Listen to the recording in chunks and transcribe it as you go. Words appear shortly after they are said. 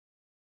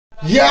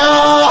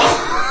Yeah!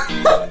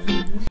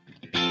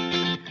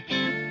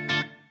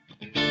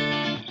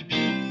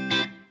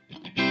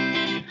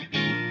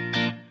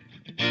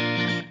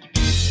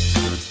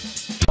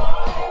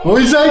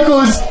 What is that,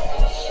 cuz?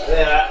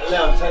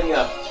 Yeah, I'm telling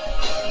you.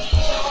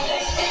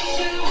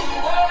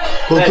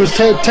 Well, cuz,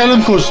 tell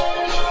him, cuz.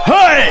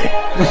 Hey!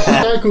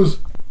 Hey, cuz.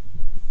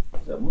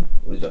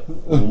 What is that?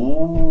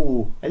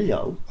 Ooh,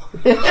 hello.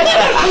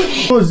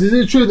 Cuz, is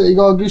it true that you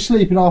gotta go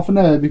sleep in half an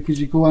hour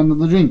because you can't have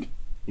another drink?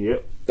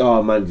 Yep.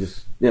 Oh man,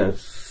 just, you know,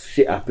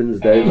 shit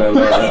happens, dude, man.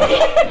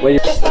 When you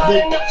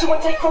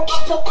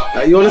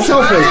want a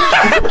selfie?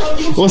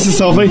 What's the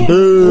selfie?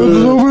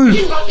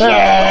 What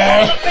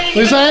are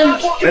you saying?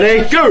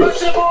 Ready, go!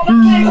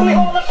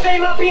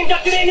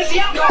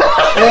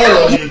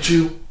 Hello,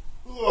 YouTube.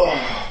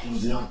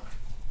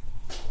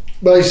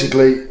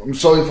 Basically, I'm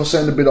sorry if I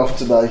sound a bit off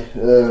today.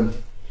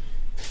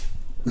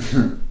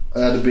 I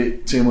had a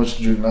bit too much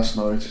to drink last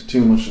night,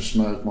 too much to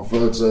smoke, my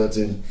throat's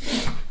hurting.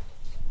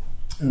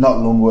 Not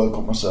long work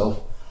on myself.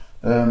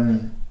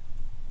 But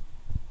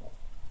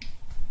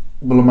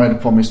I made a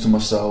promise to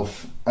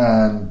myself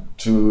and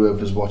to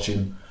whoever's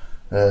watching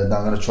that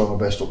I'm going to try my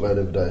best to upload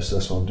every day, so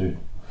that's what I'm doing.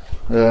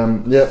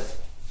 Yeah.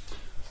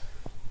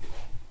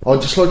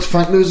 I'd just like to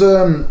thank, there was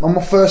on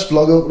my first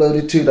vlog I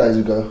uploaded 2 days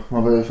ago,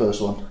 my very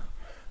first one.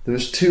 There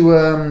was two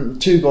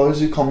guys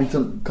who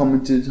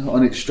commented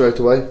on it straight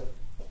away,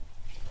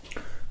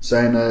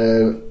 saying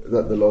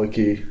that they like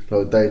it,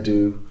 like they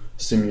do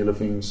similar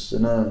things.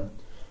 And I'd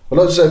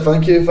like to say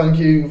thank you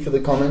for the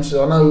comments.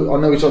 I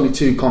know it's only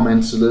 2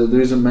 comments, so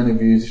there isn't many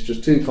views. It's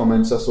just 2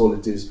 comments. That's all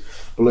it is.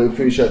 But I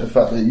appreciate the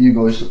fact that you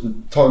guys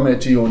time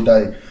out to your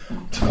day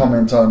to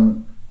comment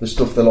on the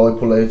stuff that I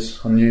pull out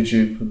on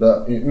YouTube.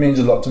 That it means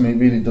a lot to me. It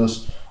really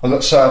does. I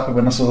got sharper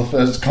when I saw the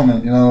first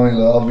comment. You know,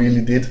 I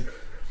really did.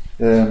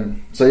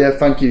 So yeah,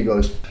 thank you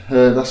guys.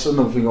 That's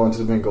another thing I wanted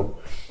to bring up.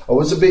 I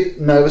was a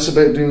bit nervous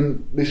about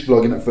doing this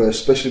vlogging at first,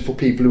 especially for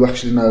people who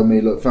actually know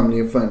me, like family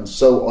and friends.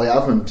 So I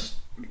haven't,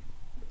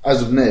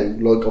 as of now,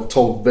 like I've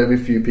told very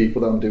few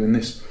people that I'm doing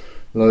this.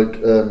 Like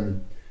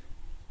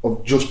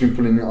I've just been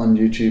putting it on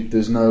YouTube.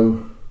 There's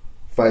no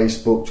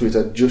Facebook,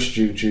 Twitter, just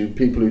YouTube.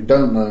 People who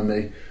don't know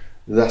me,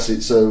 that's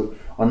it. So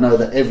I know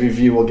that every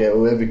view I get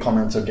or every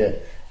comment I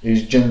get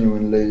is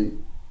genuinely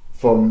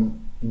from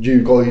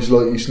you guys.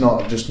 Like, it's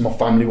not just my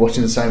family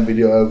watching the same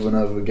video over and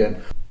over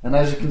again. And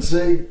as you can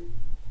see,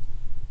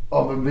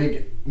 I'm a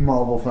big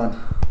Marvel fan.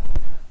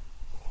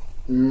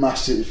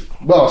 Massive.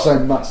 Well, I say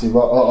massive. I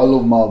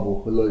love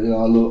Marvel. You know,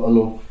 I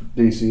love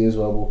DC as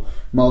well, but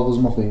Marvel's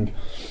my thing.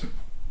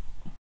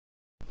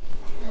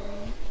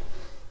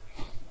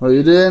 What are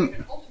you doing?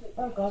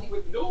 Oh God.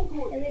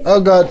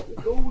 Oh God.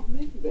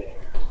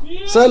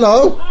 Say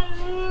hello.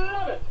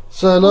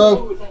 Say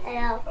hello.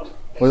 Hello.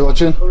 What are you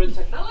watching?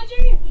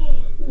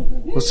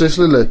 What's this,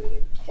 Lily?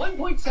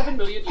 1.7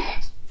 million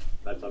units.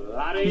 That's a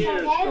lot of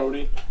years,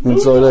 Brody.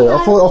 Inside there.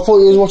 I thought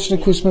you was watching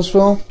a Christmas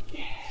film.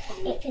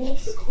 It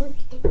finished.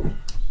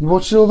 You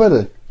watched it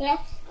already? Yes.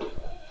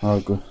 Oh,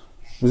 good.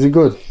 Is it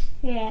good?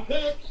 Yeah.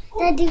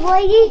 Daddy, why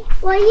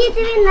are you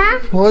doing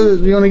that? Why,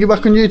 you want to get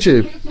back on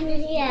YouTube?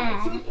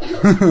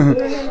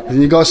 Yeah.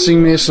 You guys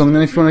sing me a song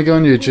then if you want to go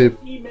on YouTube.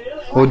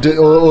 Or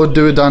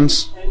do a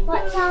dance.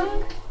 What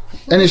song?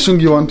 Any song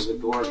you want.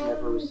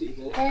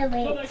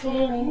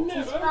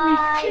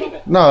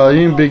 No,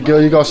 you ain't big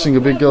girl, you gotta sing a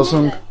big girl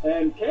song.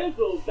 And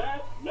cancel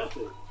that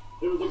message.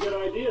 It was a good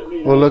idea.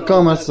 Well look,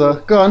 come on,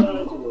 sir. Go on.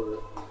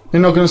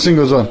 You're not gonna sing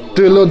us on.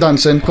 Do a little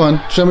dance then, come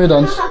on, show me a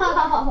dance.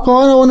 Come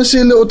on, I wanna see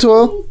a little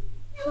twirl.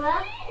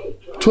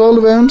 Twirl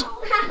around.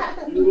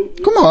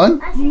 Come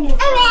on.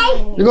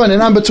 You're going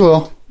in, amber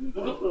twirl.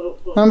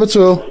 Amber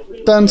twirl.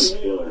 Dance.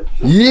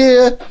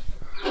 Yeah.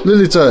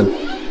 Lily turn.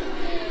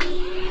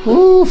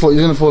 Ooh, thought you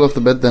were gonna fall off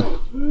the bed then.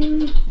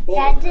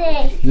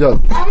 Daddy. Yeah.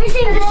 I was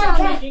singing the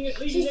song.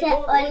 She said,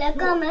 hola,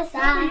 como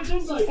está? She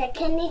said,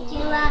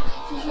 konnichiwa.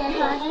 She said,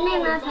 what's your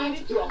name, my friend?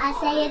 I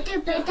say, a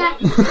duplicate.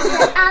 She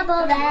said,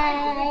 Abelda.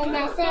 And I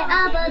say,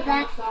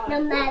 Abelda. No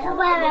matter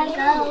where I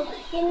go,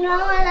 you know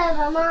I love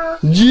them all.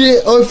 Yeah,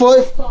 high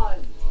five.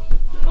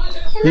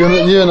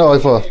 You're not high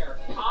five.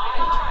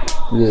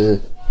 Yeah.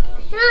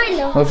 No, I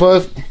know. High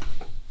five.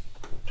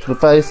 The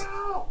face.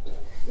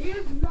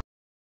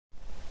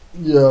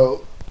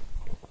 Yo.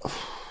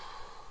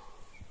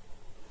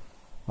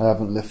 I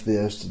haven't left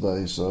the house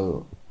today,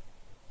 so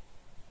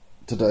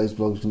today's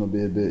vlog's gonna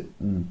be a bit.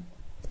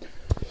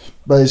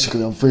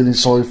 Basically, I'm feeling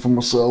sorry for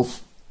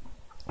myself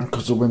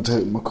because I went out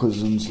with my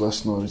cousins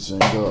last night and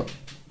got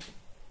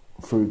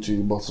through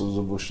 2 bottles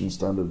of Russian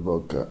Standard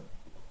vodka.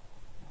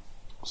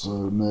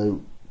 So now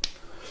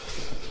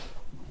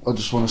I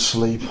just want to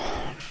sleep.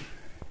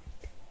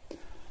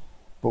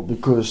 But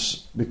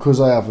because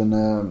I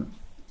haven't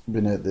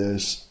been out there,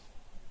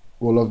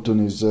 all I've done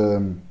is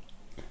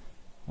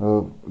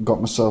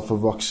got myself a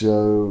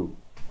Roxio,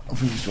 I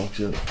think it's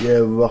Roxio, yeah,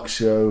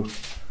 Roxio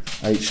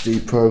HD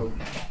Pro.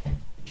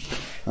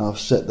 I've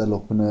set that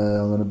up and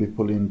I'm going to be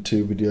pulling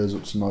 2 videos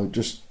up tonight,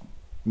 just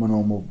my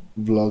normal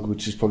vlog,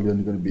 which is probably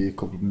only going to be a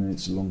couple of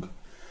minutes long.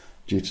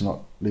 due to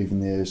not leaving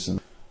the house,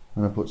 and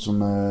I put some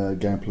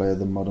gameplay of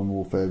the Modern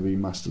Warfare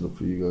remastered up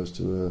for you guys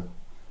to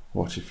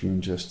watch if you're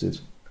interested.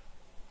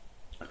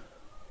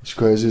 It's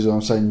crazy as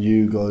I'm saying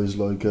you guys,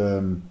 like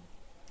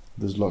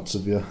there's lots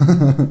of you.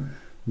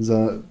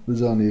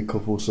 there's only a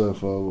couple so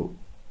far,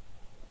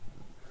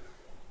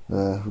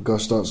 but we've got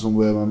to start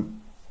somewhere,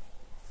 man.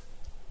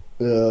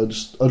 Yeah,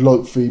 I'd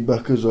like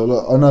feedback as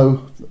well. I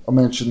know I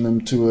mentioned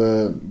them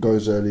to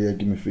guys earlier,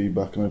 give me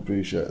feedback, and I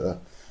appreciate that.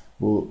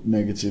 But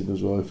negative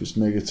as well. If it's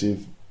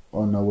negative,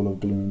 I know what I've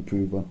got to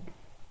improve on.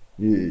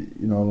 You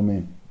know what I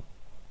mean?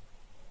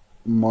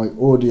 My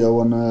audio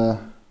on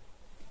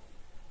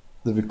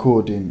the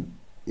recording,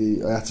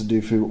 I had to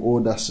do through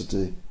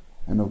Audacity,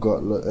 and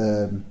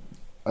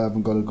I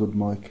haven't got a good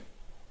mic.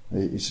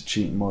 It's a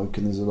cheap mic,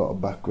 and there's a lot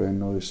of background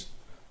noise.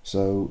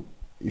 So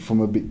if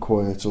I'm a bit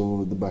quiet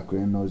or the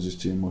background noise is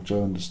too much, I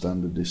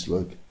understand the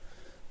dislike.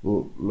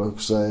 But like I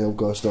say, I've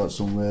got to start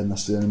somewhere, and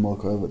that's the only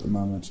mic I have at the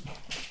moment.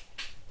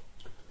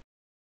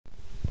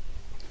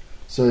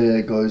 So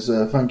yeah, guys,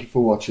 thank you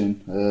for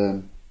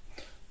watching.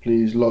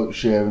 Please like,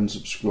 share, and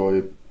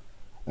subscribe.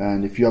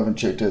 And if you haven't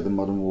checked out the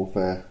Modern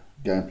Warfare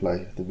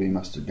gameplay, the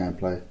remastered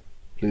gameplay,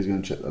 please go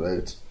and check that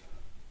out.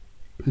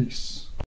 Peace.